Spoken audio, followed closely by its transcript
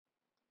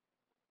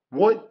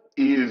What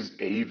is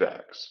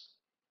AVAX?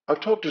 I've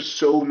talked to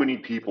so many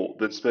people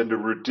that spend a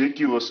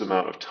ridiculous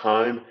amount of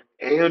time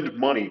and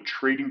money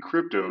trading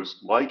cryptos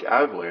like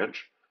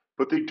Avalanche,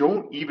 but they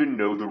don't even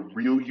know the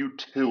real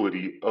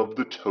utility of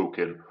the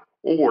token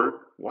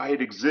or why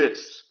it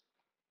exists.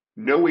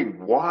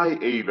 Knowing why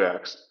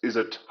AVAX is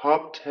a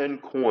top 10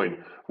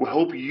 coin will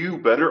help you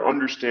better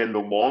understand the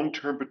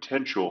long-term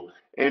potential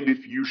and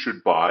if you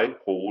should buy,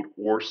 hold,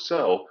 or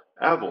sell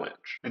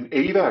Avalanche. And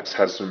AVAX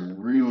has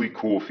some really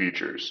cool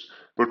features.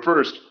 But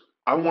first,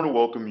 I want to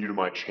welcome you to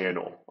my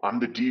channel. I'm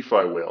the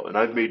DeFi whale and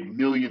I've made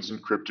millions in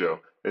crypto,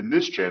 and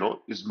this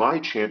channel is my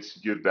chance to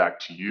give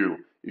back to you.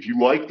 If you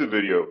like the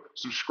video,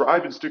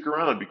 subscribe and stick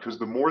around because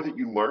the more that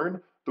you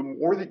learn, the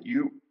more that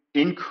you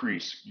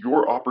increase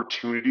your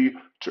opportunity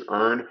to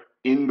earn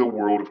in the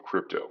world of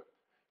crypto.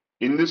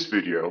 In this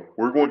video,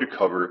 we're going to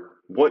cover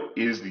what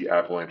is the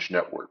Avalanche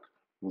Network,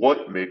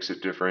 what makes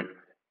it different,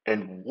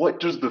 and what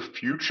does the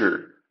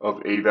future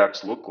of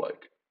AVAX look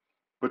like.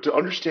 But to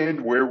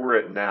understand where we're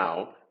at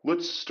now,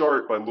 let's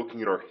start by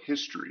looking at our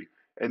history,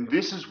 and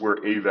this is where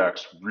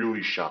AVAX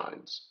really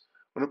shines.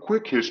 On a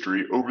quick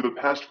history, over the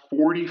past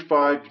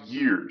 45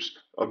 years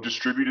of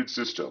distributed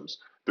systems,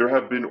 there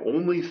have been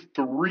only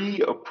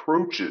three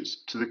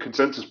approaches to the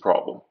consensus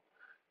problem: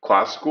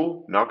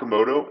 Classical,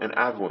 Nakamoto, and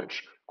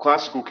Avalanche.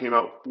 Classical came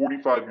out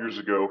 45 years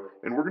ago,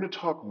 and we're going to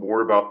talk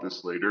more about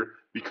this later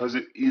because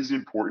it is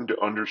important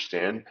to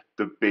understand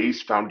the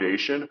base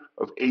foundation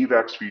of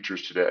AVAX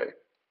features today.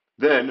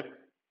 Then,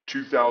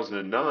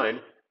 2009,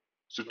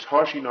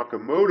 Satoshi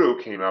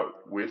Nakamoto came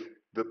out with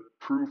the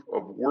proof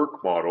of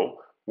work model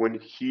when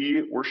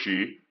he or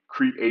she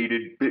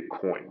created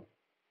Bitcoin.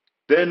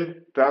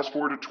 Then, fast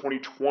forward to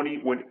 2020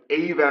 when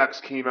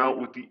AVAX came out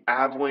with the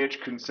Avalanche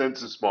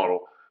Consensus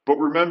model. But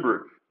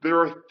remember, there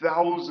are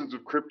thousands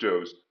of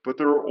cryptos, but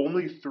there are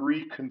only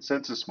three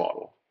consensus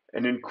models.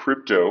 And in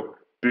crypto,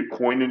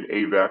 Bitcoin and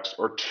AVAX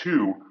are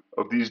two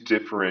of these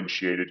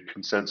differentiated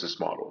consensus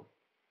models.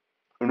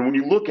 And when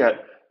you look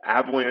at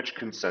Avalanche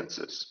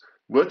Consensus,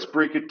 let's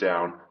break it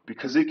down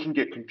because it can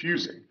get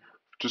confusing.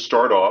 To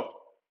start off,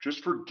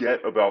 just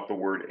forget about the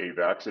word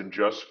AVAX and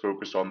just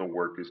focus on the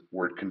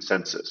word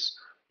consensus.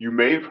 You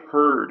may have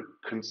heard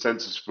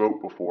consensus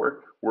vote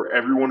before, where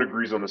everyone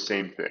agrees on the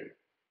same thing.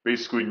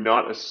 Basically,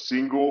 not a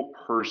single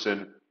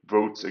person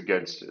votes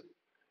against it.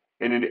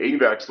 And in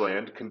AVAX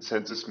land,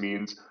 consensus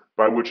means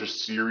by which a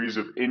series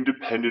of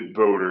independent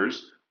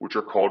voters, which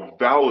are called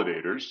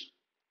validators,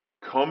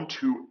 come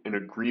to an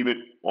agreement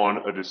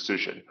on a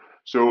decision.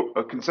 So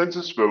a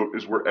consensus vote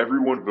is where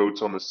everyone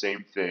votes on the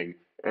same thing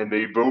and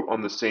they vote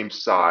on the same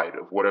side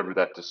of whatever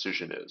that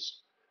decision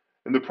is.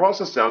 And the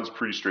process sounds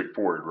pretty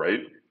straightforward,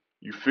 right?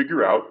 You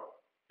figure out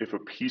if a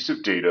piece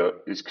of data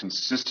is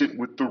consistent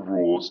with the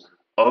rules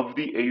of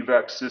the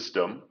AVAX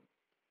system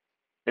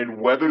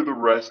and whether the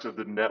rest of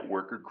the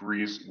network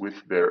agrees with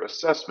their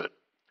assessment.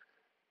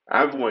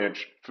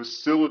 Avalanche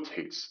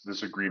facilitates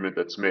this agreement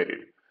that's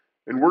made.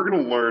 And we're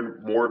going to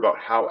learn more about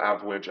how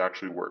Avalanche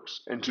actually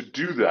works. And to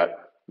do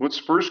that, let's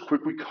first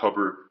quickly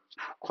cover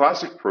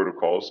classic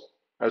protocols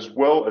as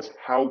well as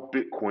how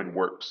Bitcoin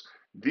works.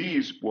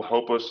 These will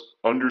help us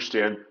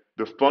understand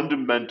the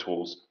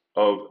fundamentals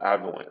of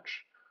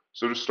Avalanche.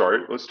 So to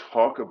start, let's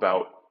talk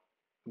about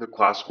the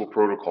classical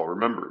protocol.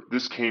 Remember,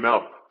 this came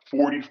out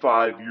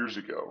 45 years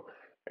ago,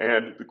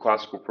 and the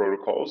classical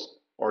protocols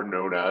are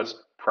known as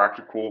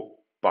practical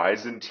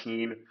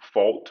Byzantine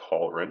fault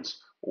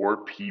tolerance,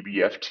 or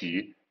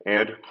PBFT,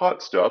 and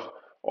hot stuff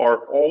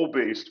are all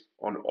based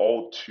on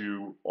all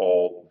to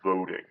all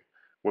voting.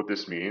 What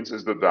this means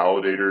is the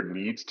validator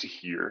needs to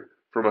hear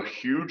from a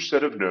huge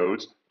set of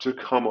nodes to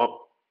come up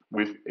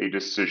with a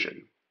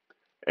decision.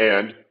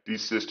 And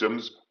these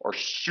systems are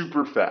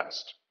super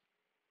fast,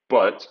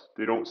 but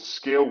they don't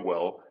scale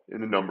well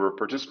in the number of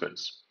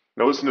participants.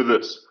 Now listen to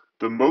this.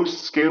 The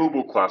most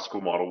scalable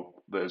classical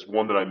model is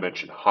one that I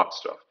mentioned, hot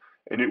stuff.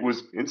 And it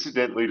was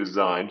incidentally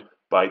designed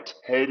by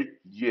Ted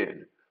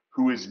Yin,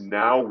 who is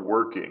now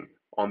working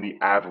on the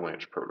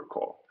Avalanche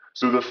protocol.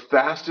 So the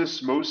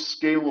fastest, most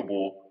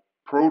scalable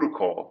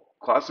protocol,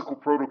 classical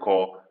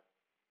protocol,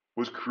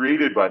 was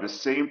created by the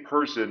same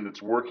person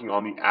that's working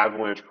on the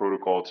Avalanche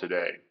protocol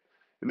today.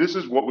 And this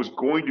is what was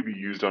going to be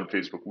used on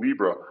Facebook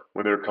Libra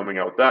when they're coming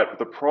out with that. But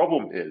the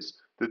problem is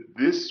that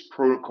this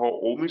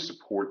protocol only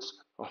supports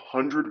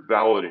 100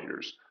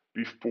 validators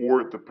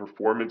before the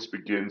performance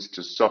begins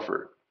to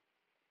suffer.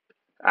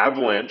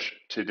 Avalanche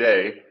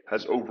today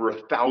has over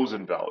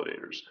 1,000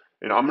 validators.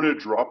 And I'm going to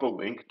drop a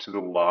link to the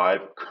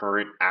live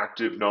current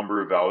active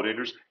number of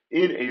validators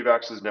in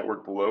AVAX's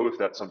network below if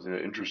that's something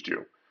that interests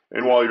you.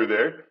 And while you're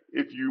there,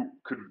 if you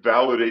could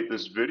validate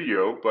this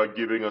video by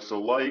giving us a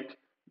like,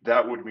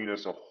 that would mean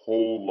us a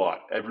whole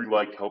lot. Every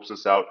like helps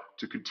us out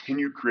to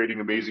continue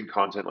creating amazing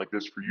content like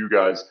this for you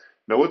guys.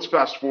 Now let's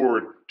fast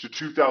forward to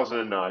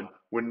 2009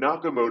 when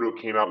Nakamoto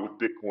came out with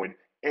Bitcoin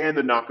and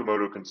the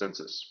Nakamoto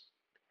Consensus.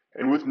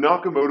 And with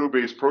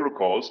Nakamoto-based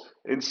protocols,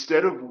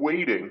 instead of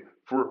waiting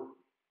for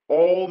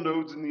all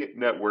nodes in the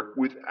network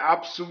with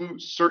absolute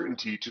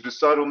certainty to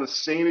decide on the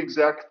same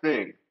exact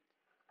thing,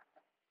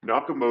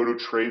 Nakamoto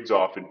trades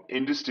off an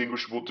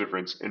indistinguishable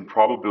difference in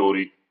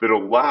probability that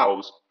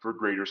allows for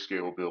greater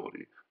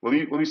scalability.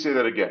 Let me say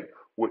that again.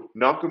 What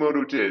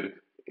Nakamoto did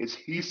is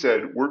he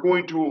said, we're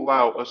going to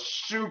allow a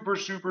super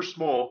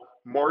small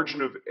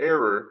margin of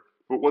error,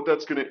 but what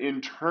that's going to in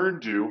turn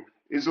do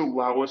is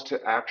allow us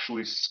to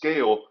actually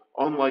scale,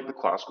 unlike the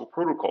classical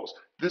protocols.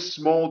 This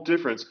small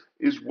difference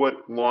is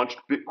what launched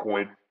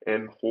Bitcoin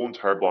and the whole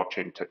entire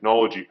blockchain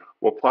technology.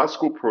 While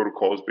classical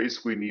protocols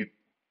basically need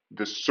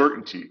the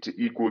certainty to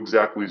equal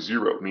exactly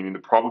zero, meaning the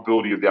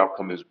probability of the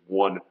outcome is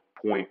 1.0.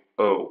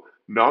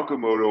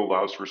 Nakamoto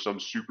allows for some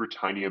super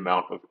tiny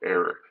amount of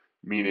error,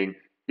 meaning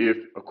if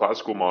a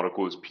classical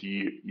model is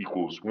p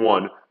equals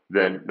 1,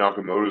 then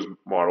Nakamoto's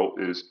model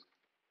is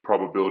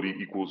probability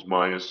equals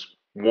minus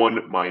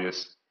 1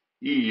 minus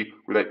e,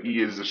 where that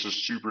e is just a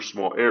super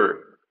small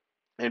error.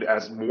 And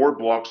as more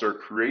blocks are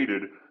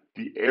created,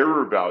 the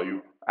error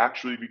value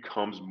actually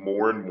becomes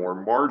more and more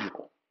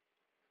marginal.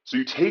 So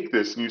you take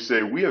this and you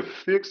say, we have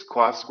fixed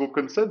classical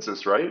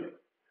consensus, right?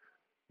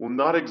 Well,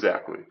 not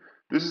exactly.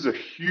 This is a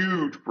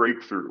huge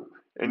breakthrough.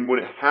 And when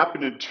it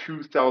happened in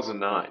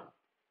 2009,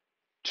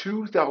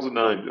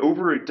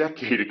 over a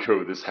decade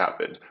ago, this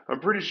happened. I'm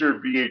pretty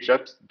sure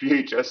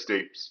VHS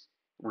tapes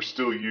were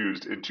still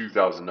used in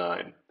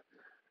 2009.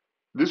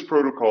 This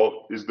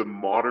protocol is in the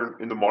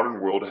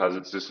modern world has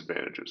its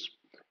disadvantages.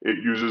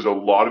 It uses a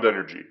lot of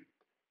energy,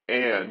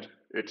 and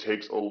it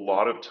takes a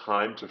lot of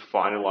time to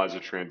finalize a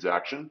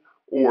transaction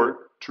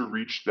or to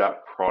reach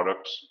that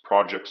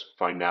project's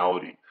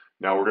finality.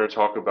 Now we're going to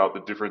talk about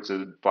the difference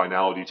in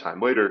finality time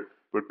later,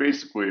 but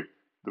basically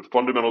the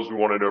fundamentals we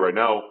want to know right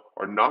now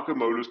are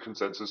Nakamoto's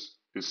consensus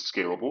is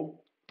scalable,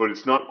 but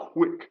it's not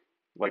quick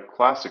like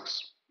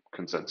classic's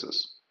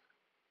consensus.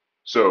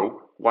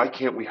 So why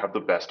can't we have the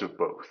best of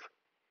both?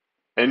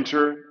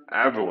 Enter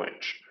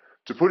Avalanche.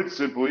 To put it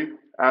simply,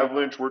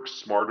 Avalanche works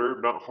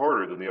smarter, not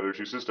harder, than the other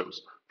two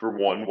systems. For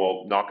one,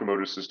 while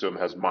Nakamoto's system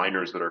has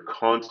miners that are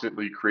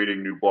constantly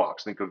creating new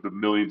blocks, think of the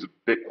millions of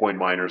Bitcoin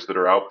miners that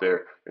are out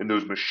there, and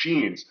those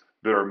machines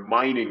that are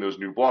mining those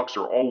new blocks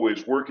are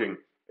always working.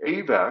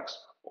 AVAX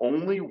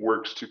only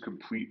works to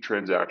complete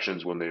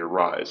transactions when they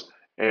arise,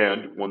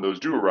 and when those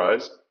do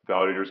arise,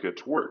 validators get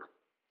to work.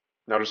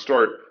 Now to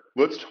start,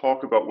 let's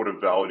talk about what a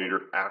validator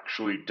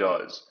actually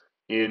does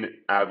in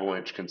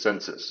Avalanche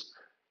Consensus.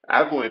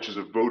 Avalanche is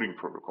a voting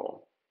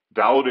protocol.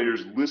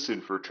 Validators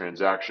listen for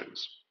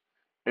transactions.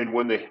 And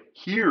when they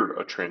hear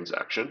a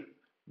transaction,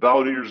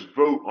 validators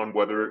vote on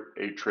whether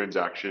a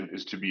transaction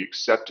is to be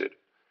accepted.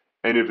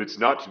 And if it's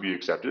not to be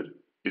accepted,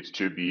 it's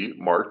to be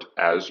marked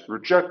as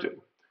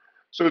rejected.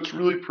 So it's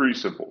really pretty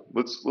simple.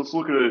 Let's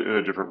look at it in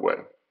a different way.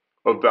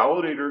 A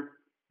validator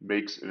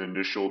makes an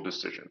initial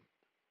decision.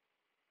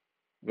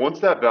 Once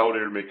that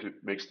validator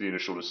makes the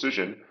initial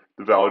decision,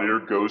 the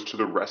validator goes to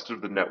the rest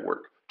of the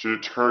network to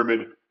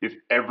determine if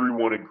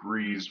everyone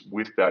agrees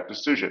with that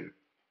decision.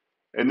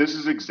 And this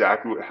is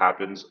exactly what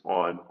happens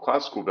on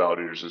classical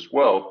validators as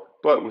well,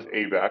 but with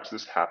AVAX,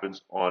 this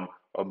happens on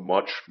a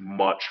much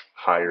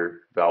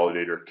higher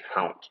validator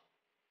count.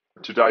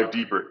 To dive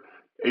deeper,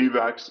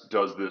 AVAX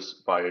does this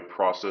by a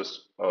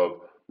process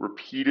of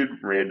repeated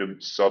random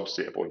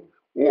subsampling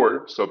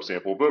or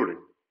subsample voting.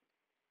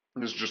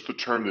 This is just the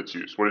term that's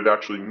used. What it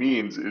actually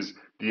means is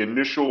the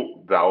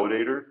initial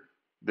validator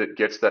that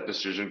gets that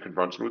decision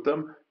confronted with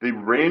them, they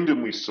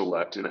randomly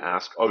select and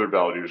ask other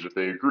validators if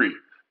they agree.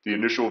 The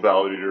initial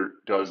validator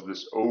does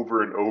this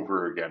over and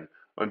over again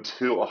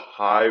until a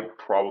high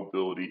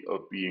probability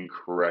of being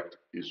correct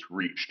is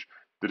reached.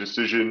 The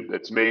decision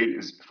that's made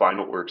is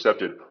final or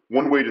accepted.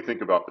 One way to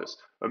think about this,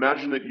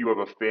 imagine that you have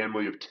a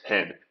family of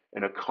 10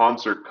 and a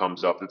concert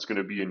comes up that's going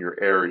to be in your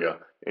area,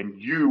 and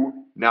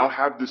you now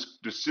have this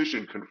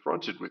decision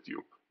confronted with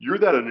you. You're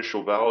that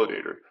initial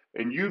validator,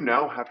 and you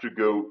now have to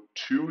go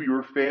to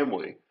your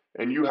family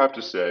and you have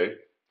to say,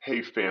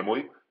 hey,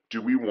 family,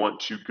 do we want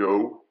to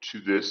go to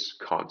this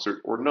concert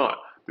or not?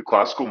 The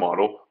classical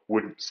model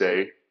would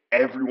say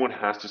everyone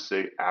has to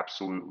say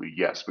absolutely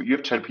yes, but you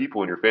have 10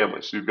 people in your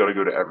family, so you've got to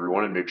go to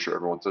everyone and make sure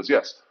everyone says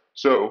yes.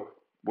 So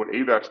what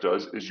AVAX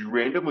does is you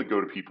randomly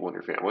go to people in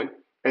your family,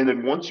 and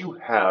then once you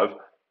have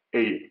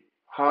a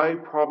high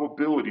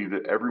probability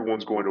that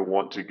everyone's going to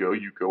want to go,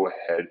 you go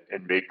ahead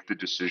and make the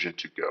decision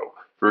to go.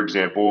 For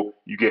example,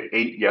 you get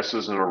 8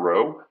 yeses in a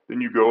row,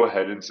 then you go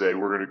ahead and say,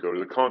 we're going to go to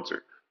the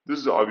concert. This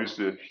is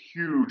obviously a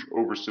huge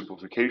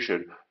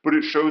oversimplification, but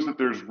it shows that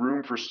there's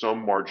room for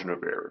some margin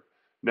of error.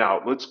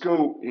 Now, let's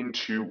go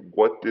into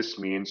what this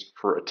means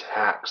for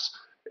attacks.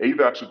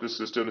 AVAX with this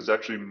system is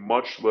actually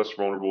much less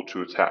vulnerable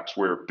to attacks,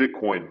 where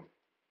Bitcoin,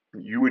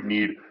 you would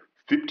need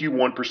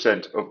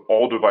 51% of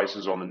all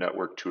devices on the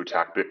network to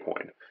attack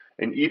Bitcoin.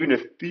 And even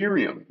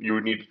Ethereum, you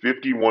would need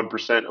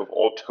 51% of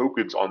all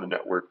tokens on the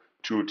network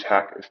to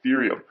attack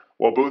Ethereum.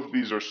 While both of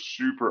these are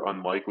super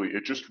unlikely,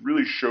 it just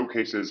really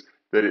showcases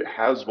that it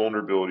has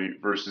vulnerability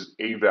versus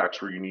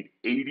AVAX, where you need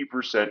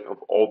 80%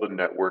 of all the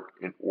network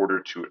in order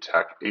to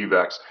attack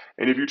AVAX.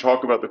 And if you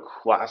talk about the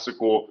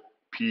classical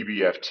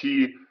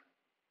PBFT,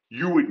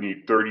 you would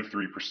need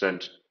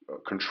 33%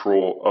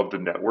 control of the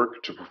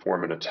network to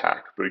perform an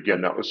attack. But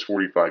again, that was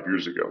 45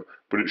 years ago.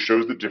 But it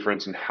shows the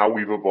difference in how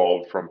we've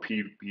evolved from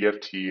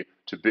PBFT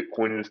to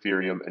Bitcoin and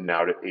Ethereum and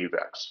now to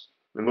AVAX.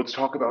 And let's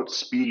talk about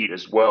speed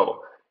as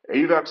well.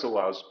 AVAX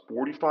allows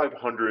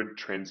 4,500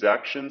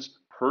 transactions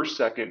per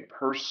second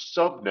per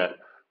subnet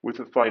with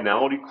a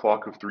finality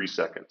clock of 3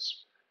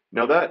 seconds.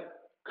 Now that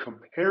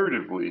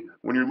comparatively,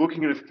 when you're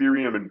looking at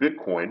Ethereum and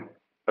Bitcoin,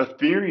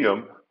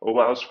 Ethereum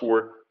allows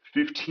for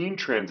 15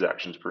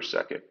 transactions per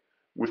second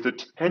with a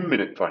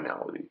 10-minute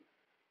finality.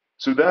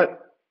 So that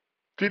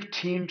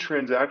 15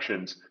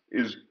 transactions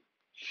is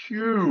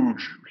hugely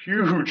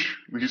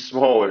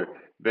smaller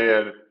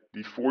than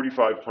the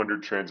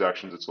 4,500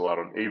 transactions that's allowed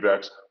on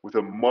AVAX with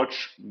a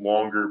much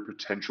longer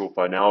potential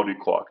finality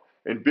clock.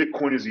 And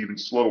Bitcoin is even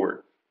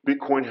slower.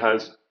 Bitcoin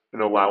has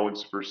an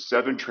allowance for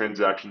 7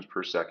 transactions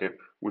per second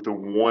with a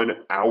 1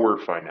 hour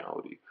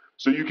finality.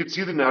 So you can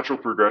see the natural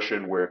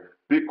progression where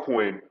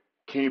Bitcoin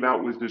came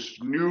out with this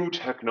new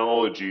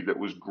technology that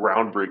was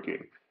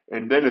groundbreaking.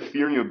 And then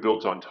Ethereum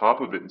built on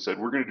top of it and said,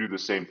 we're going to do the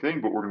same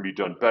thing, but we're going to be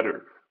done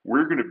better.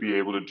 We're going to be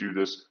able to do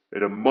this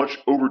at a much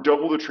over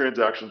double the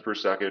transactions per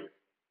second,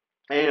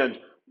 and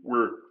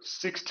we're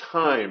 6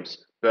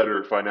 times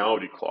better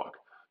finality clock.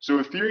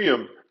 So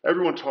Ethereum,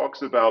 everyone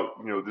talks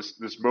about,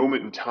 this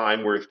moment in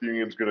time where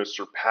Ethereum is going to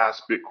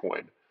surpass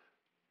Bitcoin.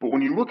 But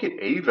when you look at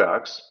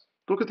AVAX,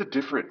 look at the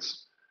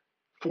difference.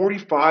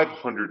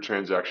 4,500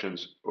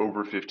 transactions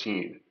over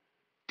 15.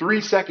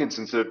 3 seconds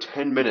instead of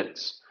 10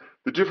 minutes.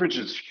 The difference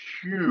is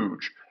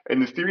huge,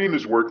 and Ethereum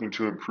is working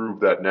to improve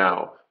that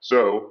now.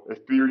 So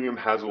Ethereum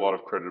has a lot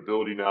of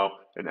credibility now,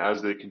 and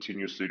as they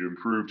continuously to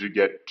improve to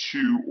get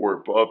to or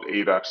above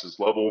AVAX's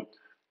level,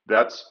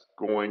 that's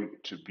going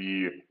to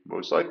be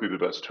most likely the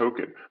best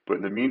token. But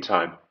in the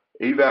meantime,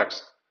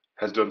 AVAX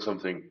has done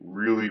something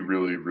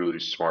really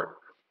smart.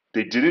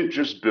 They didn't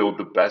just build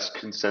the best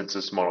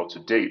consensus model to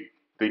date,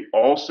 they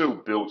also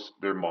built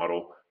their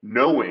model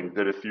knowing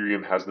that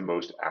Ethereum has the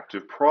most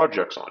active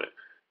projects on it.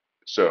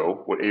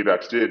 So what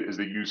AVAX did is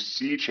they used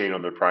C-chain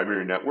on their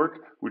primary network,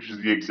 which is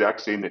the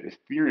exact same that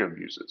Ethereum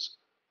uses.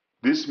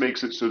 This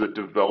makes it so that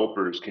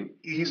developers can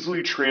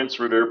easily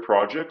transfer their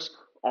projects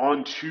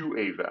onto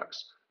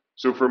AVAX.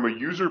 So from a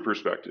user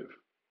perspective,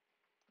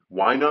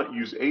 why not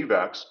use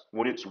AVAX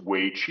when it's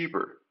way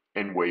cheaper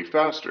and way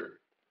faster?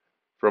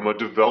 From a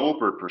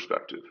developer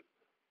perspective,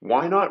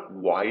 why not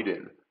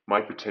widen my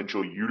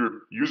potential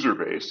user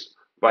base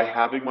by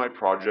having my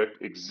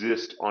project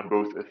exist on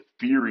both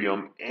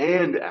Ethereum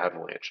and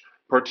Avalanche?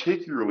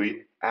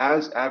 Particularly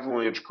as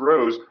Avalanche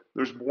grows,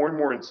 there's more and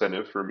more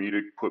incentive for me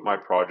to put my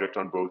project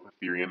on both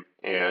Ethereum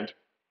and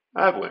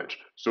Avalanche.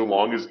 So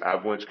long as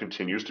Avalanche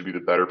continues to be the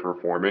better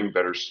performing,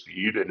 better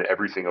speed, and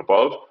everything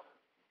above,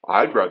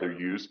 I'd rather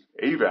use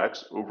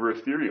AVAX over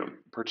Ethereum,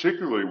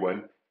 particularly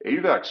when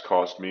AVAX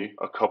cost me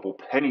a couple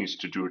pennies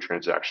to do a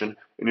transaction,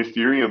 and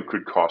Ethereum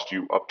could cost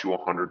you up to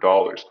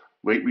 $100.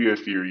 Lately,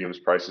 Ethereum's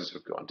prices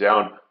have gone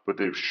down, but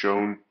they've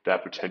shown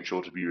that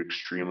potential to be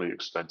extremely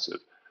expensive.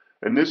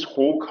 And this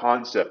whole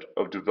concept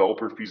of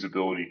developer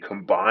feasibility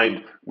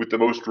combined with the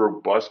most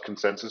robust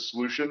consensus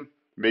solution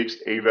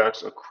makes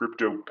AVAX a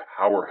crypto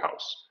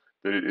powerhouse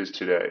that it is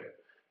today.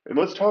 And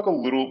let's talk a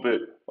little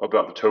bit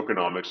about the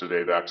tokenomics of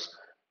AVAX.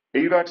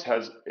 AVAX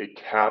has a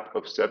cap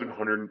of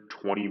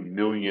 720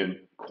 million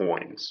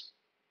coins.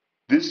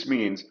 This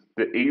means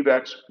that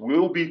AVAX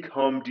will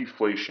become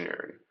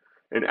deflationary.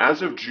 And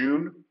as of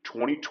June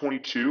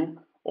 2022,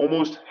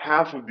 almost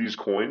half of these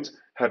coins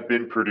have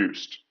been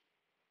produced.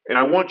 And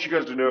I want you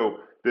guys to know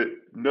that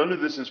none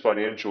of this is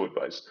financial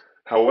advice.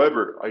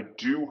 However, I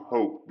do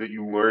hope that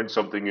you learned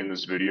something in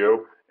this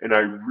video, and I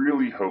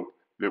really hope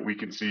that we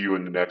can see you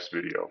in the next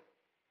video.